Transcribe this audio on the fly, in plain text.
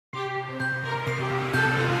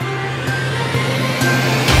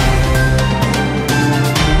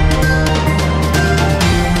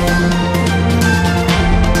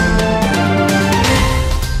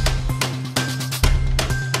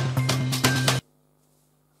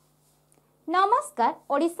नमस्कार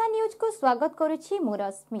ओडिशा न्यूज को स्वागत करुछि मु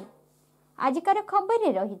रश्मि। आजिकार खबर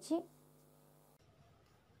रे रहिछि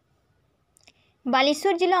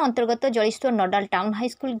बालेश्वर जिला अंतर्गत Jaleshwar नोडाल town high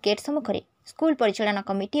school gate सम्मुखरे school परिचालना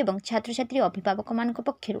committee एवं छात्र छात्री अभिभावक मान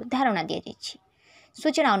पक्षर धारणा दि जाइछि।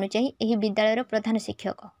 सूचना अनुसार यह विद्यालय प्रधान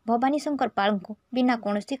शिक्षक भवानी शंकर पाल को बिना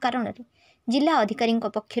कौनसी कारण जिला अधिकारी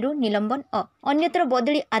पक्षर निलंबन और अन्यत्र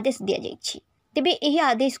बदली आदेश दि जाइछि। तेबे यह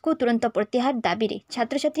आदेश को तुरंत प्रत्याहार दाबी रे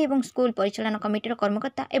छात्र छात्री एवं स्कूल परिचालना कमिटीर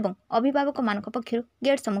कर्मकर्ता एवं अभिभावक मान पक्षर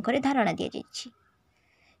गेट सम्मुखरे धारणा दि जाइछि।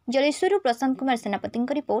 जलेश्वर प्रशांत कुमार सेनापति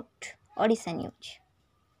रिपोर्ट ओडिशा न्यूज।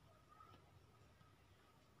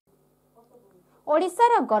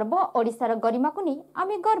 ओडिशार गर्व ओडिशार गरिमा को नहीं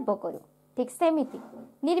आमे गर्व करू। ठीक सेमिति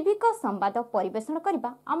निर्भीक संवाद परिवेषण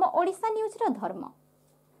करबा आम ओडिशा न्यूज रो धर्म।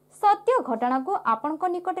 सत्य घटना को आपनक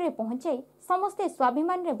निकट रे पहुंचाई समस्ते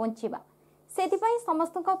स्वाभिमान रे बंचिबा सेथिपाई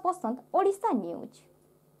समस्तक पसंद ओडिशा न्यूज।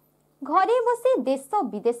 घरे बसी देश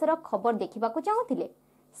विदेशर खबर देखिबा को चाहुथिले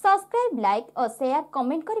सब्सक्राइब लाइक और शेयर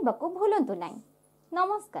कमेंट करबा को भूलंतु नहीं।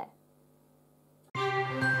 नमस्कार।